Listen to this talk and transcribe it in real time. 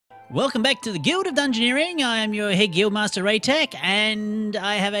Welcome back to the Guild of Dungeoneering. I am your head guildmaster Raetac, and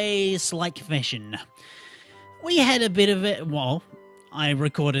I have a slight confession. We had a bit of it. Well, I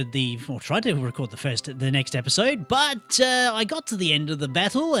recorded tried to record the next episode, but I got to the end of the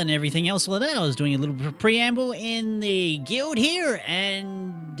battle and everything else like that. I was doing a little bit of preamble in the guild here,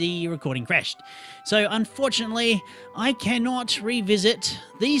 and the recording crashed. So unfortunately, I cannot revisit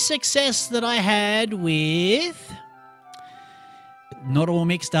the success that I had with. Not all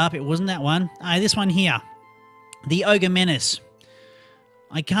mixed up, it wasn't that one. This one here. The Ogre Menace.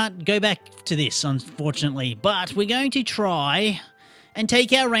 I can't go back to this, unfortunately, but we're going to try and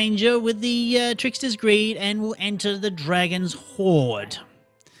take our ranger with the Trickster's Greed, and we'll enter the Dragon's Horde.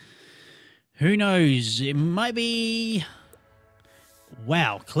 Who knows? It might be...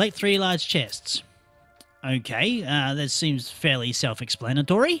 Wow, collect 3 large chests. Okay, that seems fairly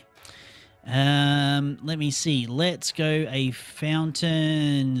self-explanatory. Let me see. Let's go a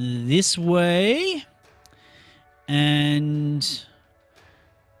fountain this way. And...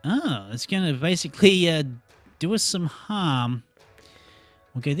 oh, it's going to basically do us some harm.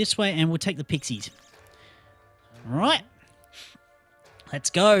 We'll go this way and we'll take the pixies. Alright. Let's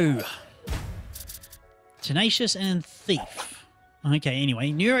go. Tenacious and Thief. Okay,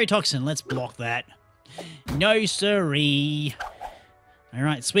 anyway. Neurotoxin. Let's block that. No siree.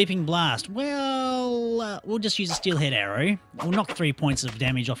 Alright, Sweeping Blast. Well, we'll just use a Steelhead Arrow. We'll knock 3 points of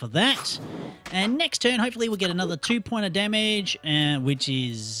damage off of that. And next turn, hopefully, we'll get another 2 point of damage, which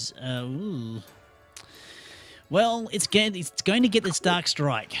is... well, it's going to get this Dark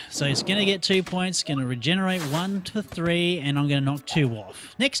Strike. So it's going to get 2 points, going to regenerate 1 to 3, and I'm going to knock 2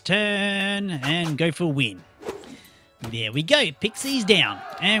 off. Next turn, and go for a win. There we go. Pixies down,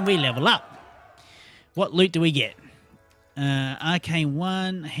 and we level up. What loot do we get? Arcane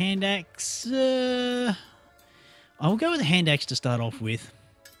 1, hand axe. I'll go with the hand axe to start off with.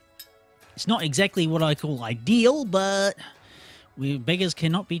 It's not exactly what I call ideal, but beggars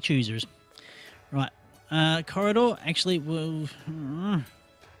cannot be choosers. Right, corridor. Actually, well,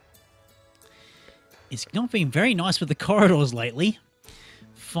 it's not been very nice with the corridors lately.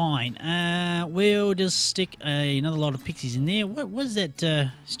 Fine. We'll just stick another lot of pixies in there. What was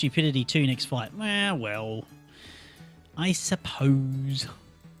that stupidity 2 next fight? Well. I suppose.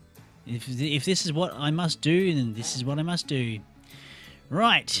 If this is what I must do, then this is what I must do.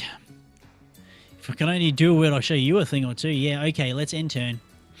 Right. If I can only do it, I'll show you a thing or two. Yeah, okay, let's end turn.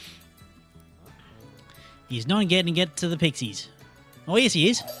 He's not getting to get to the pixies. Oh, yes, he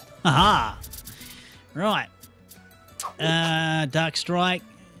is. Haha. Right. Dark Strike.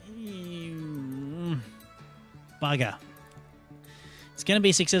 Bugger. It's going to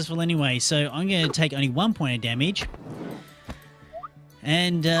be successful anyway, so I'm going to take only 1 point of damage.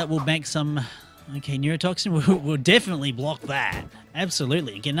 And we'll bank some... okay, Neurotoxin, we'll definitely block that.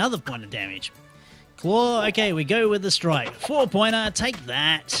 Absolutely. Get another point of damage. Claw, okay, we go with the strike. 4-pointer, take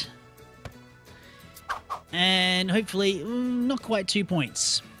that. And hopefully, not quite 2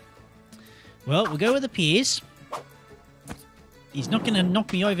 points. Well, we'll go with the Pierce. He's not going to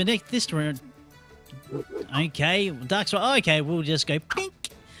knock me over this turn. Okay, Dark Strike. Oh, okay, we'll just go pink.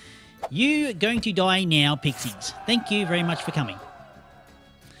 You going to die now, pixies. Thank you very much for coming.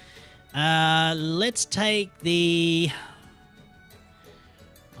 Let's take the...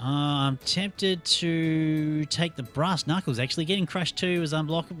 I'm tempted to take the Brass Knuckles, actually. Getting crushed too is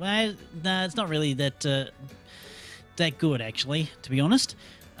unblockable. No, it's not really that good, actually, to be honest.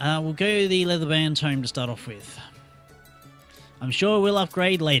 We'll go the Leatherbound Tome to start off with. I'm sure we'll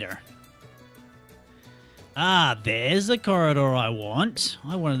upgrade later. Ah, there's the corridor I want.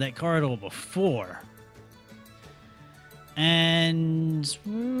 I wanted that corridor before. And...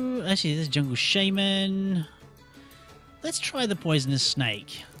 actually, there's Jungle Shaman. Let's try the Poisonous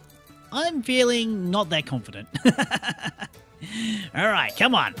Snake. I'm feeling not that confident. Alright,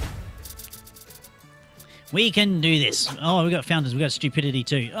 come on. We can do this. Oh, we got Fountains. We got Stupidity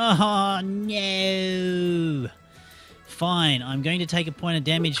too. Oh, no. Fine, I'm going to take a point of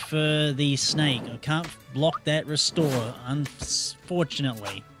damage for the snake. I can't block that restore,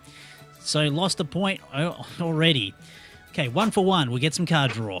 unfortunately. So, lost a point already. Okay, 1 for 1. We'll get some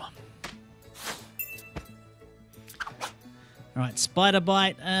card draw. Alright, Spider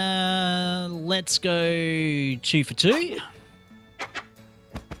Bite. Let's go 2 for 2.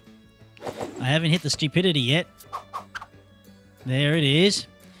 I haven't hit the Stupidity yet. There it is.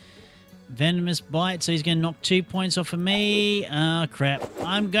 Venomous Bite, so he's going to knock 2 points off of me. Crap.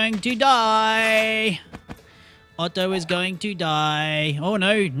 I'm going to die. Otto is going to die. Oh,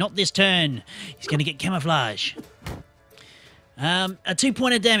 no, not this turn. He's going to get Camouflage. A 2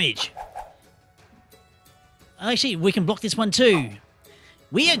 point of damage. Actually, we can block this one too.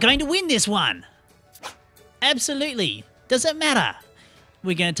 We are going to win this one. Absolutely. Doesn't matter.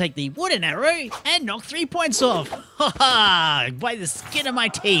 We're going to take the wooden arrow and knock 3 points off. Ha ha! By the skin of my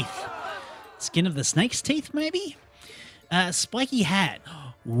teeth. Skin of the snake's teeth, maybe? Spiky hat.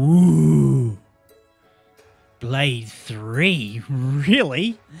 Ooh. Blade 3.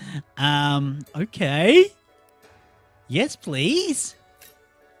 Really? Okay. Yes, please.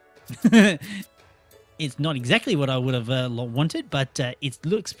 It's not exactly what I would have wanted, but it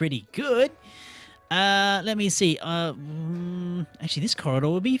looks pretty good. Let me see. Actually, this corridor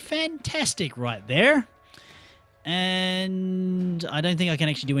would be fantastic right there. And I don't think I can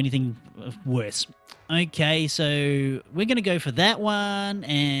actually do anything worse. Okay, so we're going to go for that one.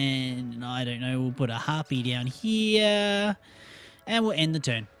 And I don't know, we'll put a harpy down here. And we'll end the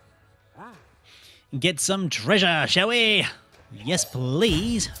turn. Get some treasure, shall we? Yes,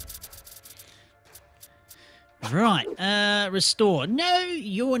 please. Right, restore. No,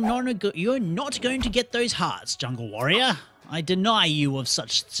 you're not going to get those hearts, Jungle Warrior. I deny you of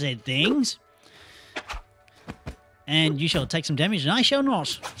such said things. And you shall take some damage, and I shall not.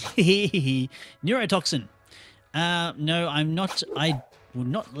 Neurotoxin. No, I'm not. I will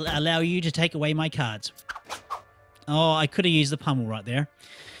not allow you to take away my cards. Oh, I could have used the pummel right there.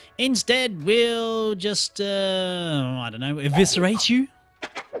 Instead, we'll just, I don't know, eviscerate you.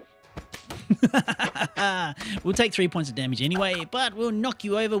 We'll take 3 points of damage anyway, but we'll knock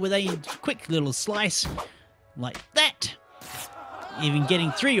you over with a quick little slice like that. Even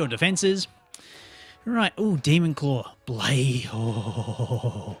getting through your defenses. Right, oh, Demon Claw. Blade.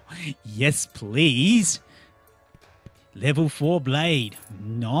 Oh, yes, please. Level 4 Blade.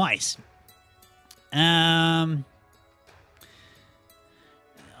 Nice. Okay,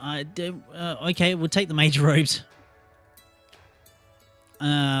 we'll take the Mage Robes.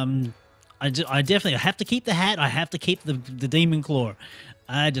 I definitely have to keep the hat. I have to keep the Demon Claw.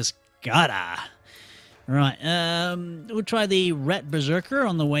 I just gotta. Right, we'll try the Rat Berserker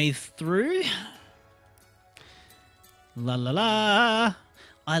on the way through. La la la.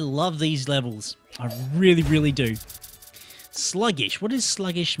 I love these levels. I really, really do. Sluggish. What does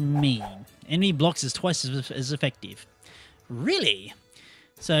sluggish mean? Enemy blocks is twice as effective. Really?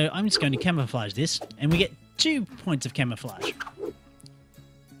 So I'm just going to camouflage this, and we get 2 points of camouflage.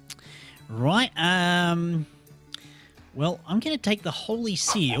 Right, well, I'm going to take the Holy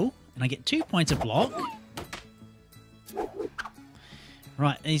Seal, and I get 2 points of block.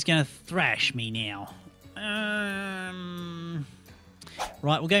 Right, he's going to thrash me now.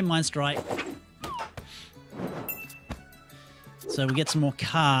 Right, we'll go Mind Strike. So we get some more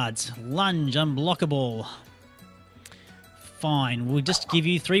cards. Lunge, unblockable. Fine, we'll just give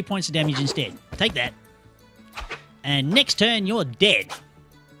you 3 points of damage instead. Take that. And next turn, you're dead.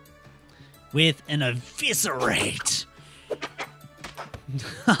 With an eviscerate.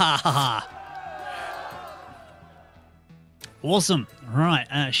 Awesome.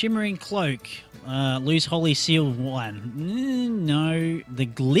 Right, Shimmering Cloak. Lose Holy Seal 1. No, the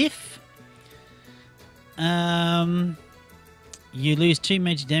Glyph. You lose 2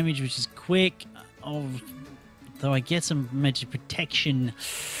 magic damage, which is quick. Though I get some magic protection.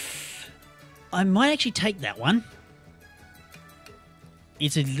 I might actually take that one.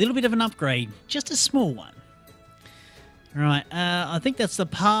 It's a little bit of an upgrade, just a small one. Right, I think that's the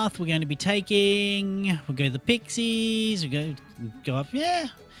path we're going to be taking. We'll go to the Pixies. We'll go up. Yeah,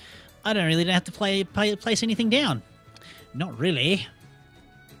 I don't have to place anything down. Not really.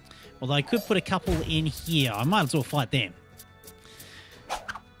 Although I could put a couple in here. I might as well fight them.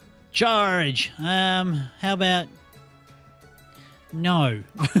 Charge. How about... No.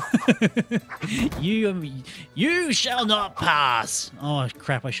 You shall not pass. Oh,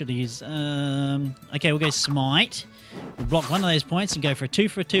 crap, I should have used... okay, we'll go Smite. We'll block one of those points and go for a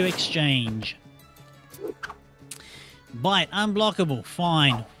 2-for-2 exchange. Bite, unblockable.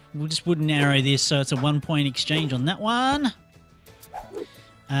 Fine. We'll just wooden arrow this so it's a 1 point exchange on that one.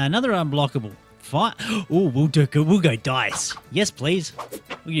 Another unblockable. Fine. Oh, we'll go dice. Yes, please.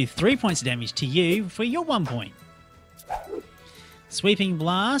 We'll do 3 points of damage to you for your 1 point. Sweeping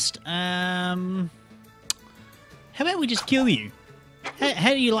Blast. How about we just kill you? How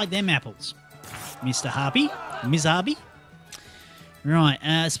do you like them apples? Mr. Harpy? Ms. Harpy?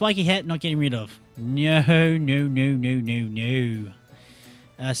 Right, Spiky Hat not getting rid of. No.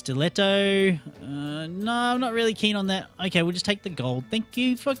 Stiletto. No, I'm not really keen on that. Okay, we'll just take the gold. Thank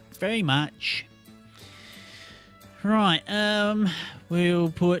you very much. Right,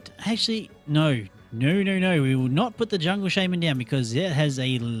 we'll put... Actually, no. No. We will not put the Jungle Shaman down because it has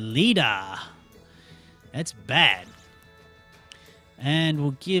a leader. That's bad. And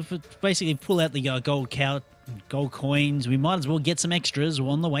we'll basically pull out the gold Gold coins. We might as well get some extras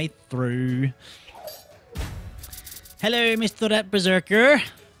on the way through. Hello, Mr. That Berserker.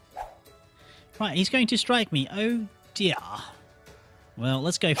 Right, he's going to strike me. Oh, dear. Well,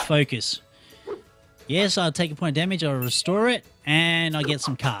 let's go focus. Yes, I'll take a point of damage. I'll restore it. And I'll get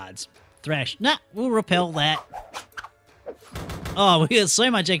some cards. Thrash. Nah, we'll repel that. Oh, we got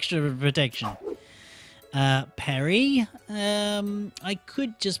so much extra protection. Parry. I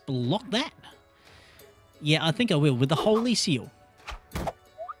could just block that. Yeah, I think I will with the Holy Seal.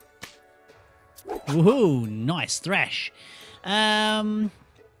 Woohoo! Nice thrash. It's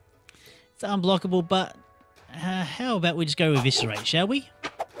unblockable, but how about we just go eviscerate, shall we?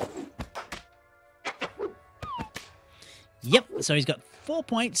 Yep. So he's got 4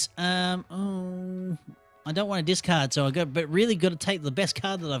 points. I don't want to discard, so but really got to take the best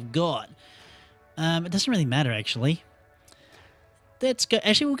card that I've got. It doesn't really matter actually. Let's go.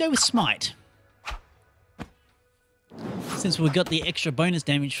 Actually, we'll go with Smite. Since we've got the extra bonus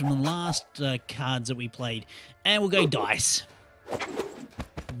damage from the last cards that we played. And we'll go Dice.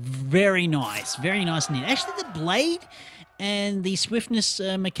 Very nice. Very nice indeed. Actually, the blade and the swiftness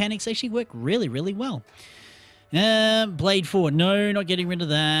mechanics actually work really, really well. Blade 4. No, not getting rid of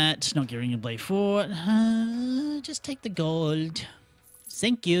that. Not getting rid of Blade 4. Just take the gold.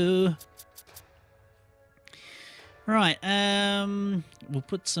 Thank you. Right. We'll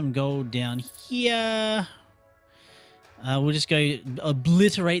put some gold down here. We'll just go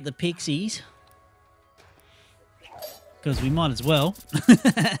obliterate the pixies. Because we might as well.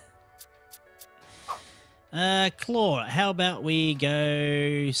 Claw. How about we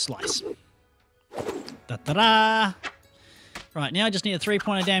go Slice? Da-da-da! Right, now I just need a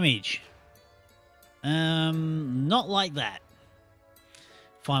 3-point of damage. Not like that.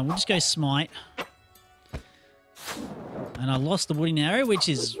 Fine, we'll just go Smite. And I lost the wooden arrow, which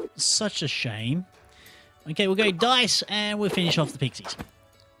is such a shame. Okay, we'll go Dice, and we'll finish off the pixies.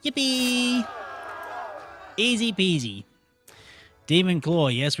 Yippee! Easy peasy. Demon Claw,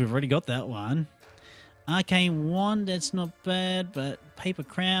 yes, we've already got that one. Arcane Wand, that's not bad, but Paper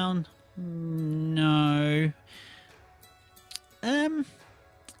Crown, no.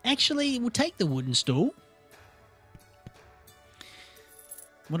 Actually, we'll take the wooden stool.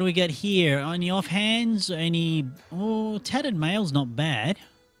 What do we got here? Any offhands? Any... Oh, Tattered Mail's not bad.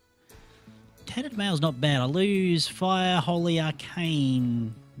 Tattered Mail's not bad. I lose Fire, Holy,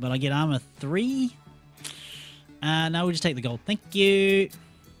 Arcane, but I get Armor 3. No, we'll just take the gold. Thank you.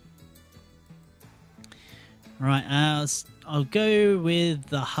 Right, I'll go with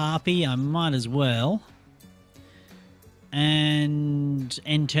the Harpy. I might as well. And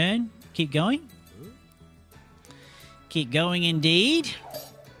end turn. Keep going. Keep going indeed.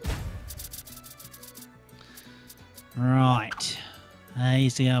 Right.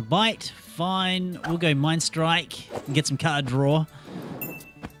 Here's the bite. Fine. We'll go Mind Strike and get some card draw.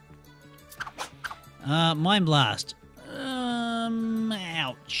 Mind Blast.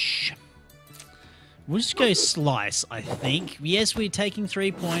 Ouch. We'll just go Slice, I think. Yes, we're taking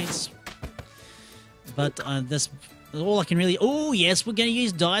 3 points. But that's all I can really... Oh, yes, we're going to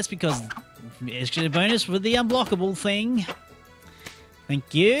use Dice because extra bonus with the unblockable thing.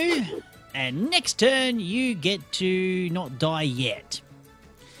 Thank you. And next turn, you get to not die yet.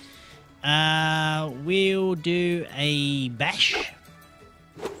 We'll do a Bash.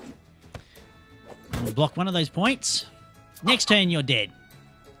 We'll block one of those points. Next turn, you're dead.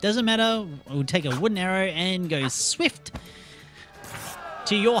 Doesn't matter. We'll take a wooden arrow and go swift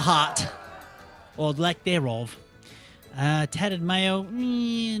to your heart. Or lack thereof. Tattered Mail.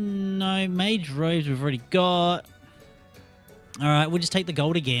 No. Mage Robes we've already got. Alright, we'll just take the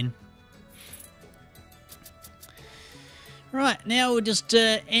gold again. Right, now we'll just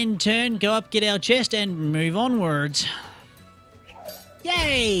end turn, go up, get our chest, and move onwards.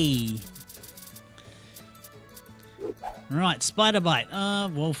 Yay! Right, Spider Bite.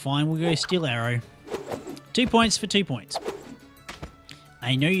 Well, fine, we'll go Steel Arrow. 2 points for 2 points.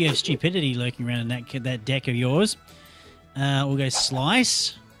 I know you have stupidity lurking around in that deck of yours. We'll go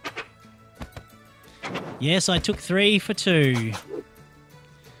Slice. Yes, I took 3 for 2.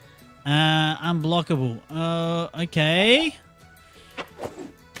 Unblockable. Okay.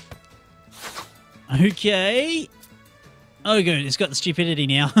 Okay. Oh, good. It's got the stupidity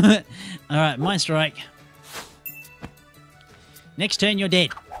now. Alright, Mind Strike. Next turn, you're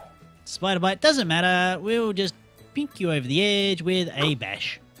dead. Spider Bite. Doesn't matter. We'll just pink you over the edge with a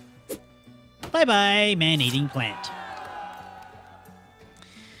Bash. Bye-bye, man-eating plant.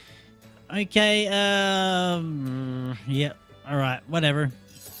 Okay, yep. Alright, whatever.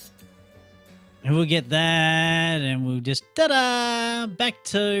 And we'll get that, and we'll just, ta-da, back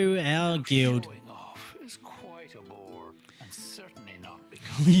to our guild. Showing off is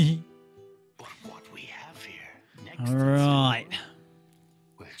But what we have here next All right.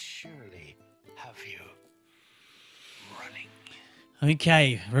 will surely have you running.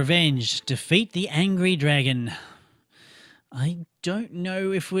 Okay, revenge. Defeat the angry dragon. I don't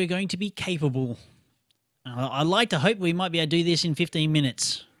know if we're going to be capable. I like to hope we might be able to do this in 15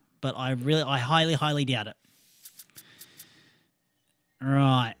 minutes, but I highly, highly doubt it.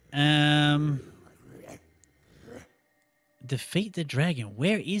 Right. Defeat the dragon.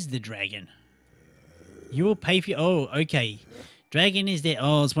 Where is the dragon? You will pay for. Oh, okay. Dragon is there.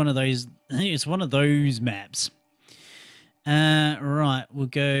 Oh, it's one of those. It's one of those maps. Right. We'll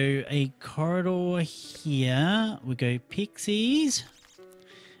go a corridor here. We'll go pixies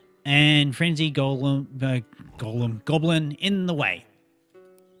and frenzy golem. Goblin in the way.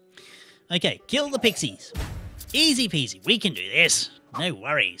 Okay, kill the pixies. Easy peasy. We can do this. No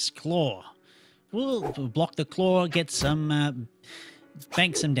worries. Claw. We'll block the claw. Get some.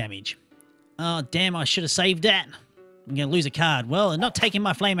 Bank some damage. Oh, damn, I should have saved that. I'm going to lose a card. Well, I'm not taking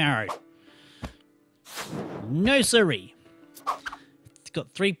my flame arrow. No siree. It's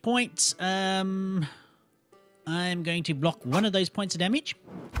got 3 points. I'm going to block one of those points of damage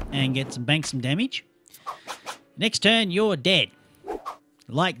and get some bank some damage. Next turn, you're dead.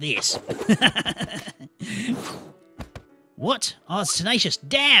 Like this. What? Oh, it's tenacious.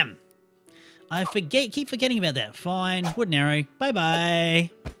 Damn! I keep forgetting about that. Fine. Wooden arrow.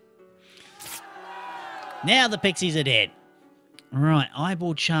 Bye-bye. Now the pixies are dead. Right,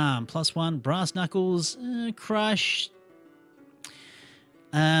 eyeball charm, +1, brass knuckles, crush.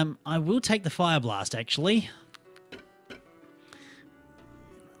 I will take the fire blast, actually.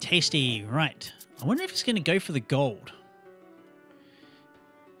 Tasty, right. I wonder if it's going to go for the gold.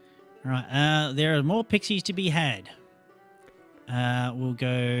 Right, there are more pixies to be had. We'll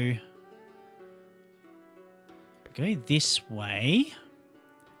go this way.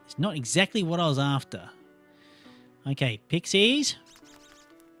 It's not exactly what I was after. Okay, pixies.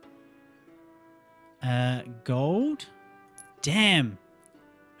 Gold. Damn.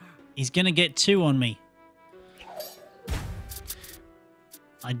 He's going to get 2 on me.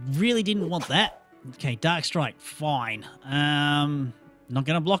 I really didn't want that. Okay, Dark Strike. Fine. Not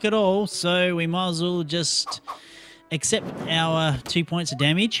going to block at all, so we might as well just accept our 2 points of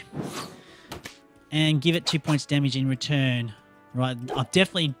damage and give it 2 points of damage in return. Right, I'm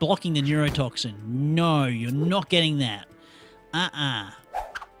definitely blocking the neurotoxin. No, you're not getting that.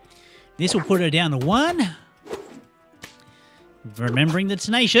 This will put her down to 1. Remembering the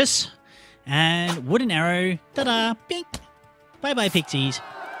tenacious. And wooden arrow. Ta-da! Pink! Bye-bye, pixies.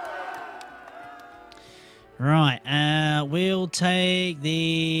 Right, we'll take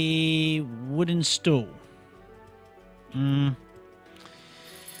the wooden stool. It's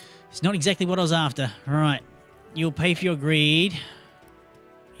not exactly what I was after. Right. You'll pay for your greed.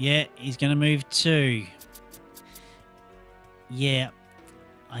 Yeah, he's going to move 2. Yeah,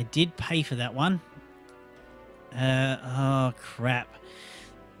 I did pay for that one. Oh, crap.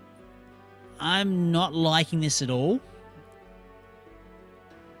 I'm not liking this at all.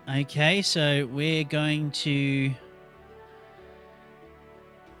 Okay, so we're going to...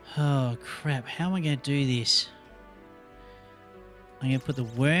 Oh, crap. How am I going to do this? I'm going to put the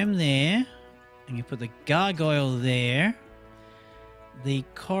worm there. I'm going to put the gargoyle there. The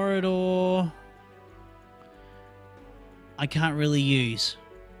corridor I can't really use.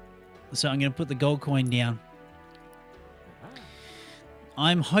 So I'm going to put the gold coin down.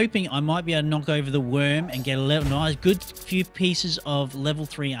 I'm hoping I might be able to knock over the worm and get a nice good few pieces of level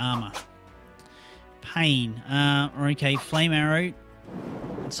 3 armor. Pain. Okay, flame arrow.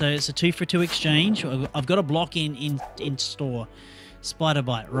 So it's a 2 for 2 exchange. I've got a block in store. Spider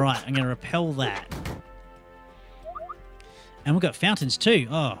bite. Right, I'm going to repel that. And we've got fountains too.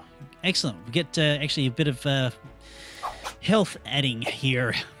 Oh, excellent. We get actually a bit of health adding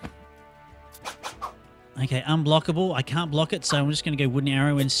here. Okay, unblockable. I can't block it, so I'm just going to go wooden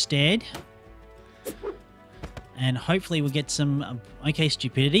arrow instead. And hopefully we'll get some... okay,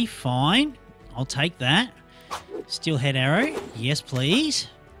 stupidity. Fine. I'll take that. Steelhead arrow. Yes, please.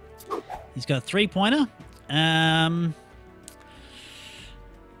 He's got a 3-pointer.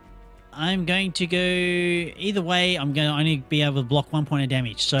 I'm going to go... either way, I'm going to only be able to block 1 point of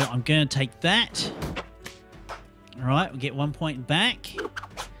damage. So I'm going to take that. Alright, we'll get 1 point back.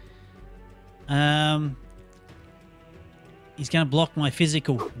 He's going to block my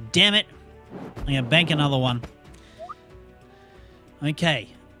physical. Damn it. I'm going to bank another one. Okay.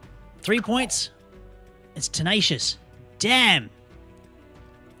 3 points. It's tenacious. Damn.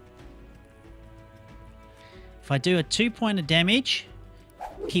 If I do a 2 point of damage,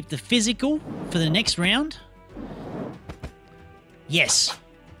 keep the physical for the next round. Yes.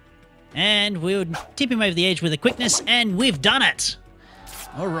 And we'll tip him over the edge with a quickness, and we've done it!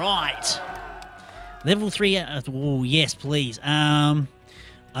 Alright. Level 3... oh, yes, please. I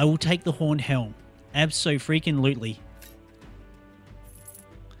will take the Horned Helm. Abso-freaking-lutely.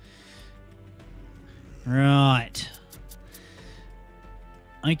 Right.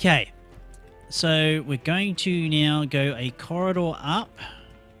 Okay. So, we're going to now go a corridor up.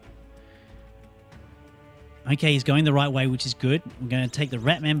 Okay, he's going the right way, which is good. I'm going to take the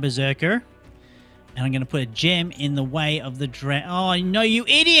Ratman Berserker. And I'm going to put a gem in the way of the Oh, no, you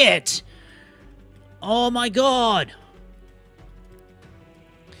idiot! Oh, my God!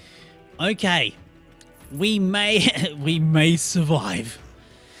 Okay. We may survive.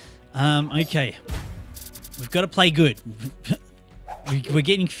 Okay. We've got to play good. We're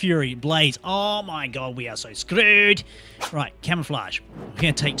getting Fury. Blaze. Oh, my God, we are so screwed. Right, Camouflage. We're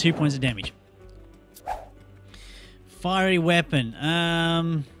going to take 2 points of damage. Fiery Weapon.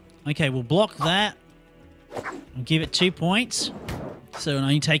 Okay, we'll block that. I'll give it 2 points. So I'm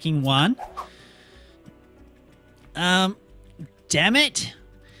only taking 1. Damn it.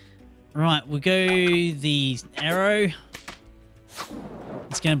 Right, we'll go the arrow.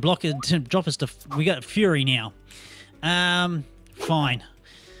 It's going to block it to drop us to... we got Fury now. Fine.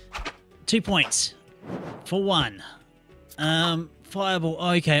 2 points. For 1. Fireball.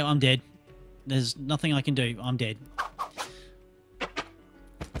 Okay, I'm dead. There's nothing I can do. I'm dead.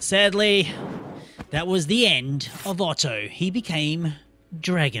 Sadly, that was the end of Otto. He became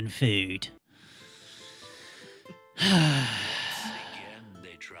dragon food. Again,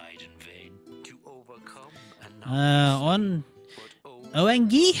 they tried in vain to overcome On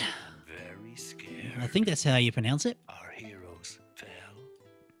Oengi? very scared. I think that's how you pronounce it. Our heroes fell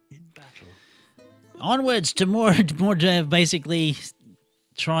in battle. Onwards to more basically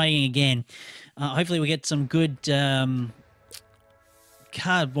trying again. Hopefully we get some good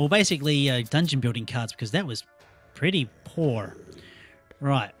basically dungeon building cards, because that was pretty poor.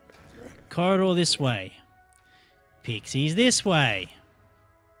 Right. Corridor this way. Pixies this way.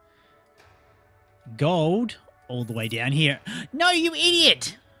 Gold all the way down here. No, you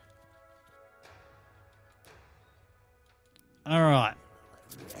idiot! All right.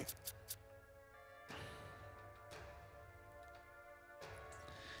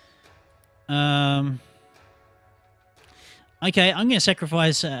 Okay, I'm going to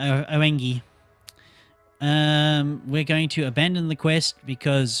sacrifice Oengi. We're going to abandon the quest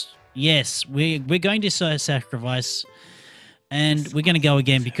because, yes, we're going to sacrifice, and we're going to go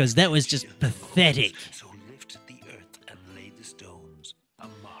again because that was just pathetic. So lift the earth and lay the stones, a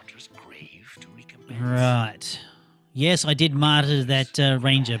martyr's grave to recompense. Right. Yes, I did martyr that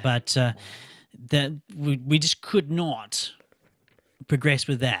ranger, but that we just could not progress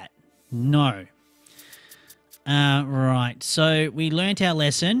with that. No. Right, so we learnt our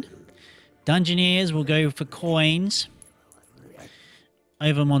lesson. Dungeoneers will go for coins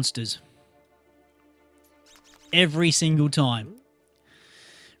over monsters. Every single time.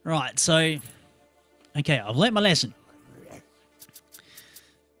 Right, so... okay, I've learnt my lesson.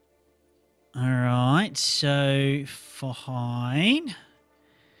 Alright, so fine.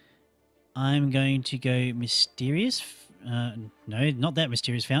 I'm going to go mysterious... no, not that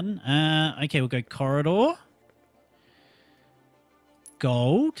mysterious fountain. Okay, we'll go corridor.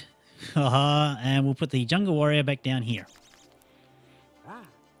 Gold. And we'll put the jungle warrior back down here.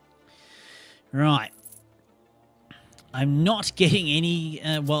 Right. I'm not getting any...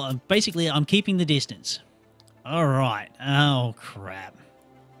 well, basically, I'm keeping the distance. Alright. Oh, crap.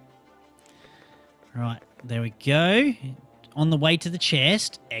 Right, there we go. On the way to the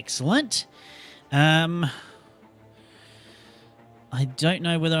chest. Excellent. I don't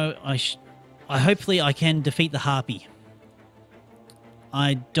know whether hopefully I can defeat the harpy.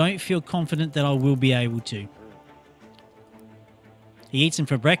 I don't feel confident that I will be able to. He eats them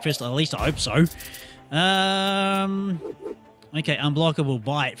for breakfast, at least I hope so. Okay, unblockable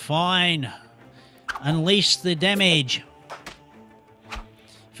bite. Fine. Unleash the damage.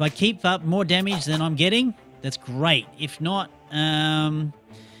 If I keep up more damage than I'm getting, that's great. If not, right, I'm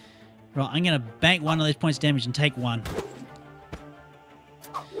going to bank one of those points of damage and take one.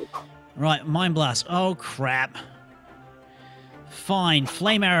 Right, Mind Blast. Oh, crap. Fine,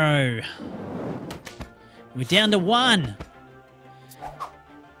 Flame Arrow. We're down to 1.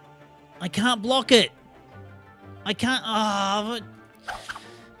 I can't block it. I can't... oh,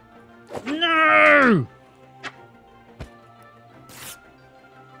 but... no!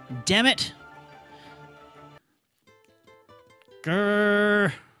 Damn it.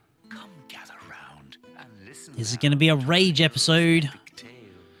 Grrr. Come gather round and listen. This is going to be a rage episode.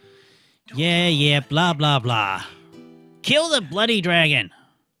 Yeah, blah, blah, blah. Kill the bloody dragon.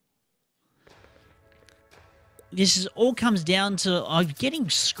 this is all comes down to I'm getting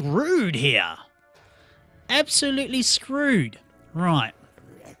screwed here. Absolutely screwed. Right.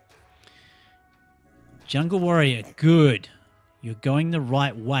 Jungle Warrior, good. You're going the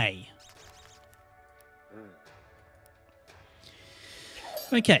right way.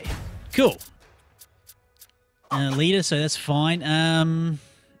 Okay, cool. Leader, so that's fine. I'm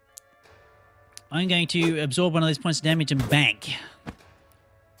going to absorb one of those points of damage and bank.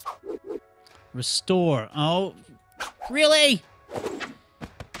 Restore. Oh, really?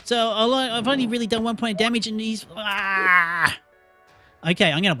 So I've only really done 1 point of damage and he's... Ah!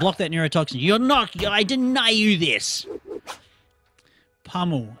 Okay, I'm going to block that neurotoxin. You're not... I deny you this.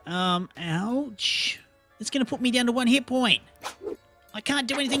 Pummel. Ouch. It's going to put me down to 1 hit point. I can't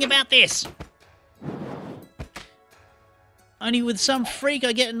do anything about this. Only with some freak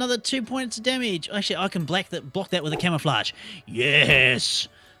I get another 2 points of damage. Actually, I can block that with a camouflage. Yes.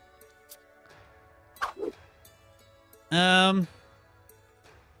 No.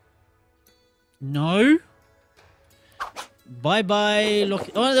 Bye-bye. Look.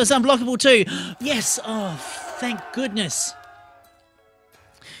 Oh, that's unblockable too. Yes. Oh, thank goodness.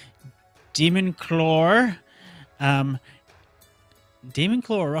 Demon Claw. Demon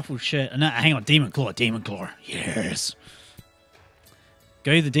Claw or Ruffled Shirt? No, hang on. Demon Claw. Demon Claw. Yes.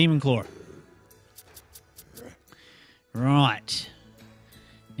 Go the Demon Claw. Right.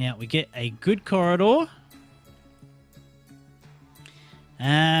 Now we get a good corridor.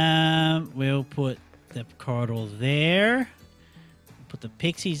 We'll put the corridor there. Put the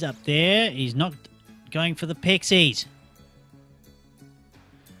pixies up there. He's not going for the pixies.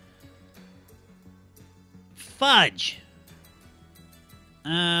 Fudge.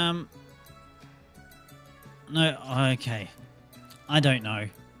 No, okay. I don't know.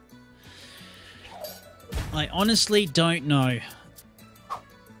 I honestly don't know.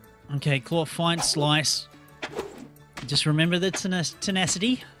 Okay, claw, fine, slice. Just remember the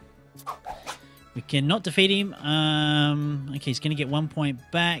tenacity. We cannot defeat him. Okay, he's going to get 1 point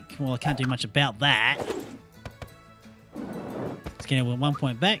back. Well, I can't do much about that. He's going to get 1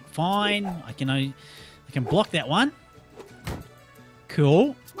 point back. Fine. I can block that one.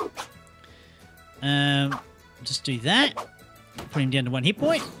 Cool. Just do that. Put him down to 1 hit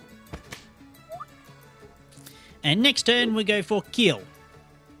point. And next turn we go for kill.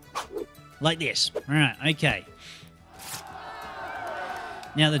 Like this. Alright, okay.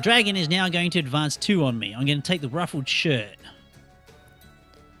 Now the dragon is now going to advance 2 on me. I'm going to take the ruffled shirt.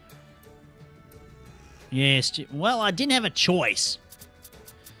 Yes, well, I didn't have a choice.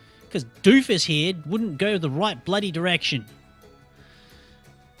 Because Doofus here wouldn't go the right bloody direction.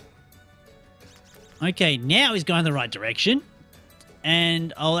 Okay, now he's going the right direction.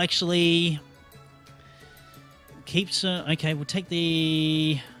 And I'll actually keep... okay, we'll take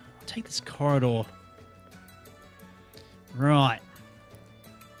this corridor. Right.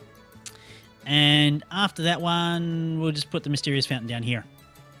 And after that one, we'll just put the mysterious fountain down here.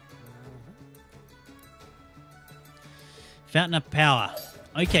 Fountain of power.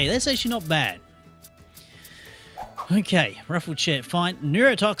 Okay, that's actually not bad. Okay, ruffled shirt, fine.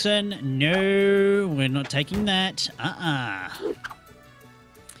 Neurotoxin, no, we're not taking that.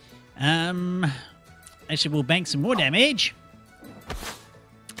 Actually, we'll bank some more damage.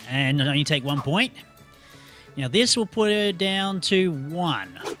 And only take 1 point. Now this will put her down to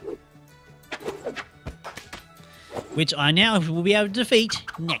 1. Which I now will be able to defeat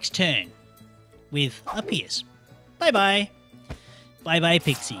next turn. With a pierce. Bye-bye. Bye-bye,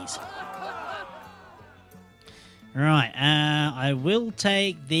 pixies. Right, I will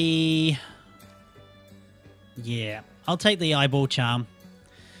take the... Yeah, I'll take the eyeball charm.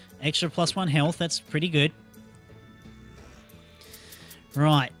 Extra +1 health, that's pretty good.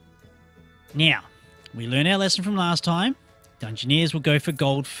 Right. Now, we learn our lesson from last time. Dungeoneers will go for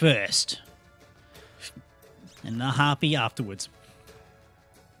gold first. And the harpy afterwards.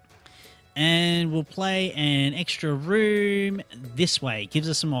 And we'll play an extra room this way. Gives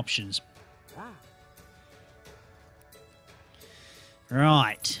us some options.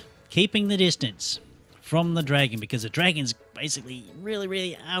 Right. Keeping the distance from the dragon, because the dragon's basically really,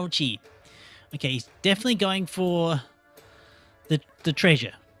 really ouchy. Okay, he's definitely going for the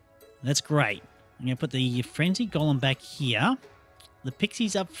treasure. That's great. I'm going to put the frenzy golem back here. The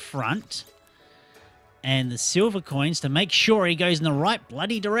pixies up front. And the silver coins to make sure he goes in the right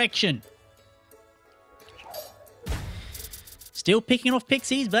bloody direction. Still picking off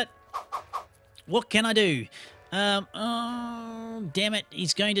pixies, but what can I do? Oh, damn it.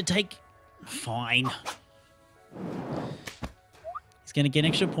 He's going to take... Fine. He's going to get an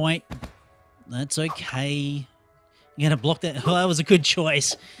extra point. That's okay. I'm I'm going to block that. Oh, that was a good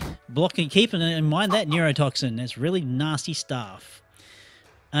choice. Blocking, keeping in mind that neurotoxin. That's really nasty stuff.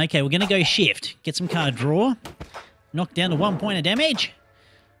 Okay, we're going to go shift. Get some card draw. Knock down to 1 point of damage.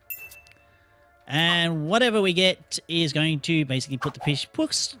 And whatever we get is going to basically put the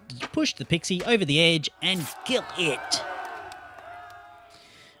push the pixie over the edge and kill it.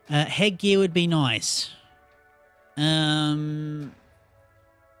 Headgear would be nice.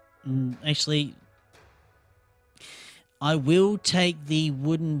 Actually, I will take the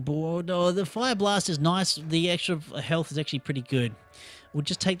wooden board. Oh, the fire blast is nice. The extra health is actually pretty good. We'll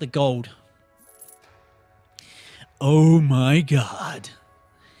just take the gold. Oh my god.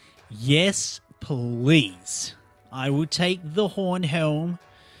 Yes, please. I will take the horn helm.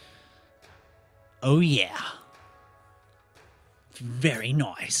 Oh yeah. Very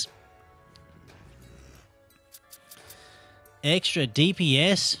nice. Extra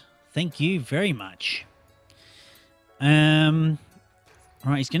DPS. Thank you very much.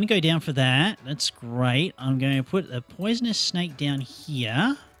 Alright, he's going to go down for that. That's great. I'm going to put a poisonous snake down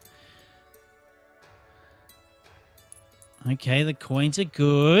here. Okay, the coins are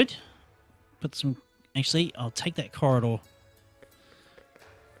good. Put some... Actually, I'll take that corridor.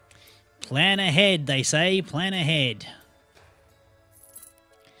 Plan ahead, they say. Plan ahead.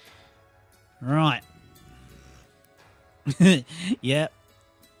 Right. Yep.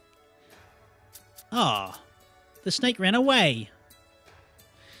 Oh, the snake ran away.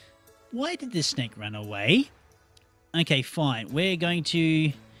 Why did this snake run away? Okay, fine. We're going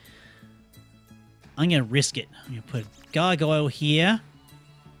to... I'm going to risk it. I'm going to put Gargoyle here.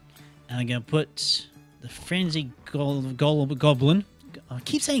 And I'm going to put the Frenzy Goblin. I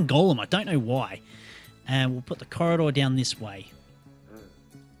keep saying Golem. I don't know why. And we'll put the corridor down this way.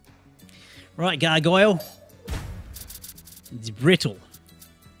 Right, Gargoyle. It's brittle.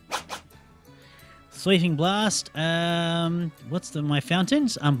 Sweeping Blast. What's my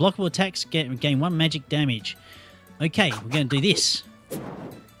fountains? Unblockable attacks gain 1 magic damage. Okay, we're going to do this.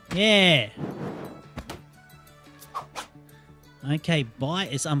 Yeah. Okay,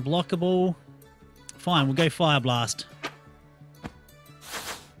 bite is unblockable. Fine, we'll go Fire Blast.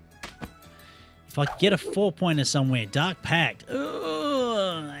 If I get a 4-pointer somewhere. Dark Pact.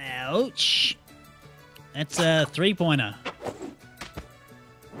 Ooh, ouch. That's a 3-pointer.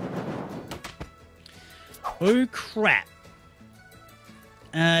 Oh, crap.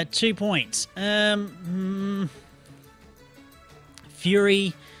 2 points.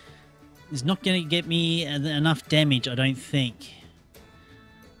 Fury is not going to get me enough damage, I don't think.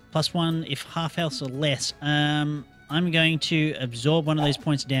 +1 if half health or less. I'm going to absorb one of those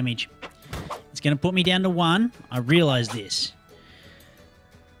points of damage. It's going to put me down to 1. I realise this.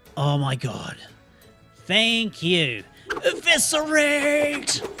 Oh my god. Thank you.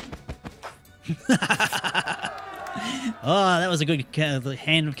 Eviscerate! Oh, that was a good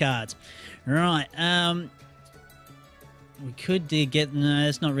hand of cards. Right, we could get... No,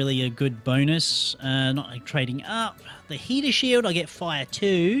 that's not really a good bonus. Not like trading up. The Heater Shield, I get Fire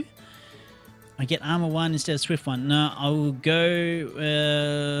 2. I get Armor 1 instead of Swift 1. No, I will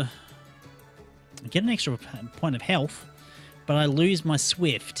go... I get an extra point of health, but I lose my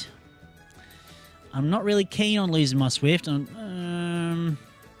Swift. I'm not really keen on losing my Swift.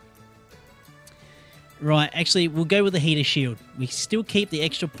 Right, actually, we'll go with the Heater Shield. We still keep the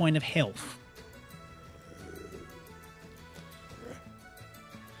extra point of health.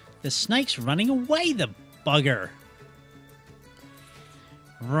 The snake's running away, the bugger.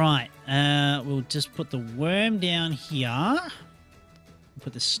 Right, we'll just put the worm down here.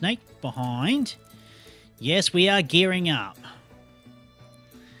 Put the snake behind. Yes, we are gearing up.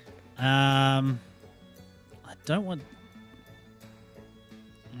 I don't want...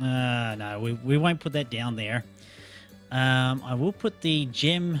 no, we won't put that down there. I will put the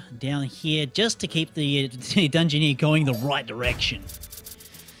gem down here just to keep the Dungeoneer going the right direction.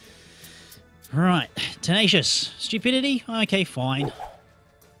 Right, Tenacious. Stupidity? Okay, fine.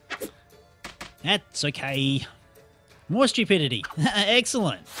 That's okay. More stupidity.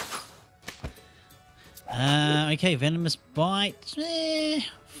 Excellent. Okay, Venomous Bite.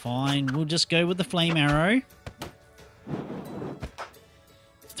 Fine, we'll just go with the Flame Arrow.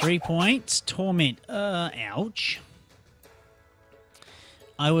 3 points. Torment. Ouch.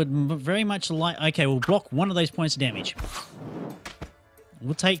 I would very much like... Okay, we'll block one of those points of damage.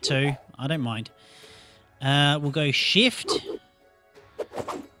 We'll take 2. I don't mind. We'll go Shift.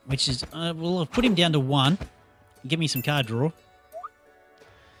 Which is... we'll put him down to 1. Give me some card draw.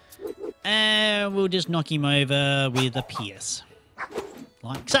 And we'll just knock him over with a Pierce.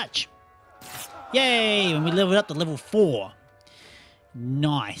 Like such. Yay! And we leveled up to level 4.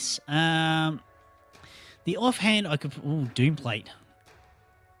 Nice. The offhand, I could... Ooh, Doom Plate.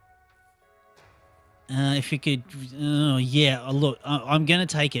 If you could... Oh, yeah, look, I'm going to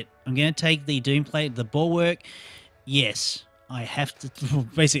take it. I'm going to take the Doom Plate, the Bulwark. Yes, I have to...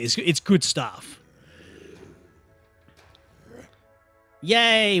 Basically, it's good stuff.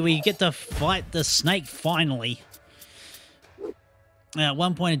 Yay, we get to fight the snake finally.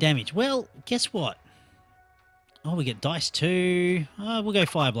 1 point of damage. Well, guess what? Oh, we get dice too. We'll go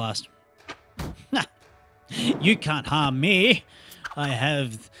Fire Blast. You can't harm me. I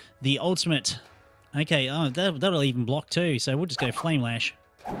have the ultimate. Okay, that'll even block too, so we'll just go Flame Lash.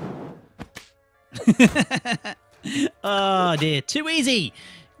 Oh dear, too easy.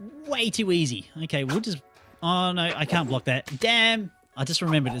 Way too easy. Okay, we'll just... Oh no, I can't block that. Damn. I just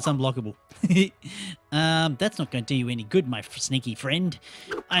remembered it's unblockable. That's not going to do you any good, my sneaky friend.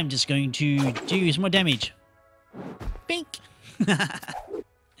 I'm just going to do some more damage. Bink.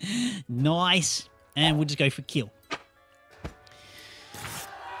 Nice. And we'll just go for kill.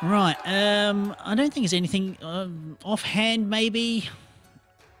 Right. I don't think there's anything offhand, maybe.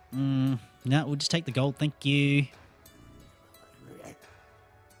 No, we'll just take the gold. Thank you.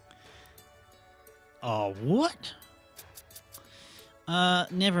 Oh, what?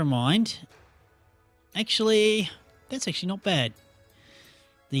 Never mind. Actually, that's actually not bad.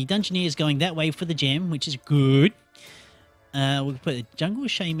 The Dungeoneer is going that way for the gem, which is good. We'll put the Jungle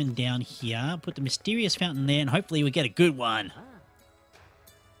Shaman down here, put the Mysterious Fountain there, and hopefully we get a good one.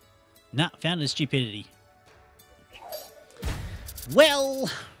 Nah, Fountain of Stupidity. Well...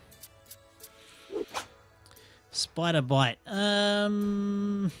 Spider Bite.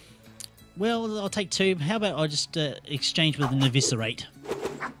 Well, I'll take 2. How about I just exchange with an Eviscerate?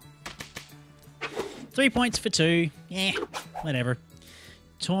 3 points for 2. Yeah, whatever.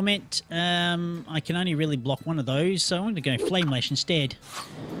 Torment. I can only really block one of those, so I'm going to go Flame Lash instead.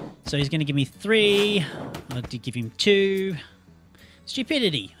 So he's going to give me 3. I'll give him 2.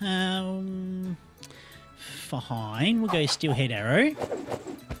 Stupidity. Fine. We'll go Steelhead Arrow.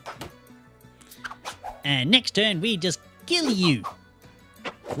 And next turn, we just kill you.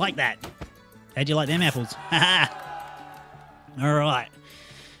 Like that. How'd you like them apples? Alright.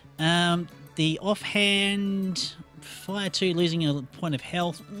 The offhand... Fire 2, losing a point of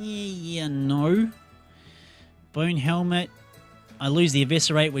health. Yeah, no. Bone Helmet. I lose the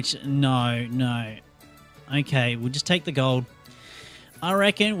Eviscerate, which... No. Okay, we'll just take the gold. I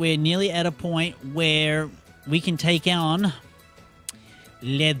reckon we're nearly at a point where we can take on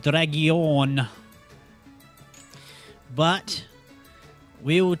Le Dragon. But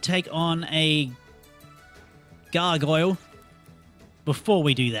we will take on a gargoyle before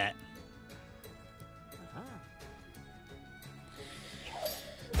we do that.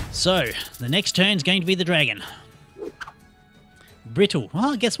 So, the next turn is going to be the dragon. Brittle.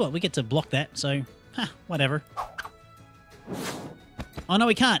 Well, guess what? We get to block that, so, whatever. Oh, no,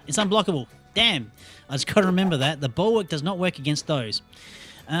 we can't. It's unblockable. Damn. I just got to remember that. The Bulwark does not work against those.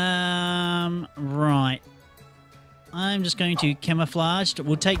 Right. I'm just going to camouflage.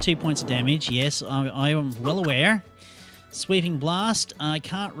 We'll take 2 points of damage. Yes, I am well aware. Sweeping Blast. I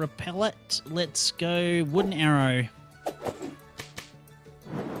can't repel it. Let's go Wooden Arrow.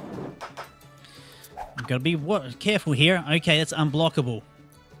 I've got to be careful here. Okay, that's unblockable.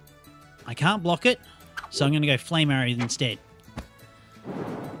 I can't block it, so I'm going to go Flame Arrow instead.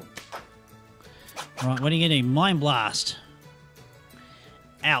 Right, what are you going to do? Mind Blast.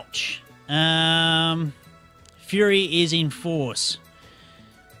 Ouch. Fury is in force.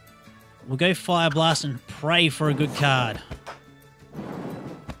 We'll go Fire Blast and pray for a good card.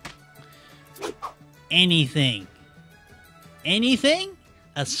 Anything. Anything?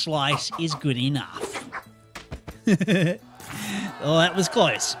 A slice is good enough. Oh, that was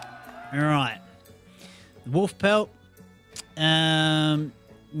close. Alright. Wolf Pelt.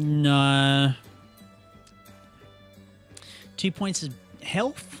 No. 2 points of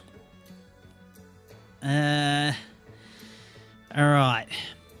health. Alright.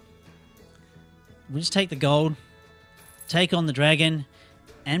 We'll just take the gold, take on the dragon,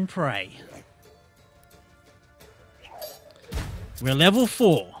 and pray. We're level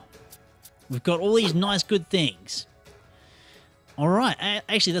 4. We've got all these nice good things. Alright,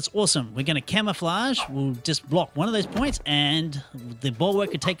 actually that's awesome. We're going to camouflage. We'll just block one of those points, and the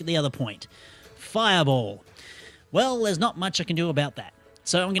Bulwark can take the other point. Fireball. Well, there's not much I can do about that.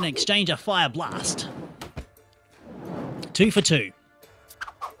 So I'm going to exchange a Fire Blast. 2 for 2.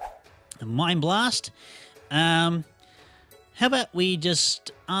 A Mind Blast. How about we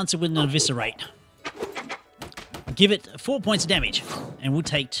just answer with an Eviscerate? Give it 4 points of damage, and we'll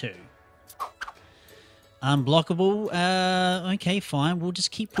take 2. Unblockable. Okay, fine. We'll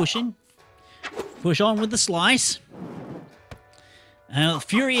just keep pushing. push on with the slice.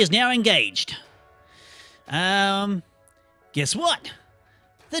 Fury is now engaged. Guess what?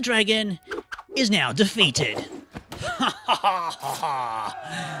 The dragon is now defeated.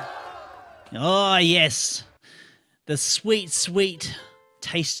 Oh, yes. The sweet, sweet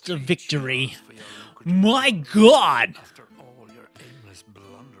taste of victory. My God! After all your aimless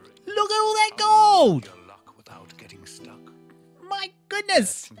blundering, Look at all that gold! your luck without getting stuck. My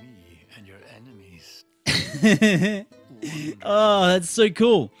goodness! Me and your enemies. Oh, that's so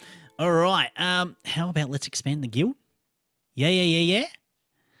cool. All right. How about let's expand the guild? Yeah.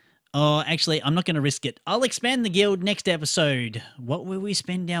 Oh, actually, I'm not going to risk it. I'll expand the guild next episode. What will we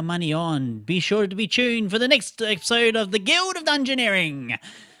spend our money on? Be sure to be tuned for the next episode of the Guild of Dungeoneering.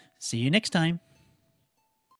 See you next time.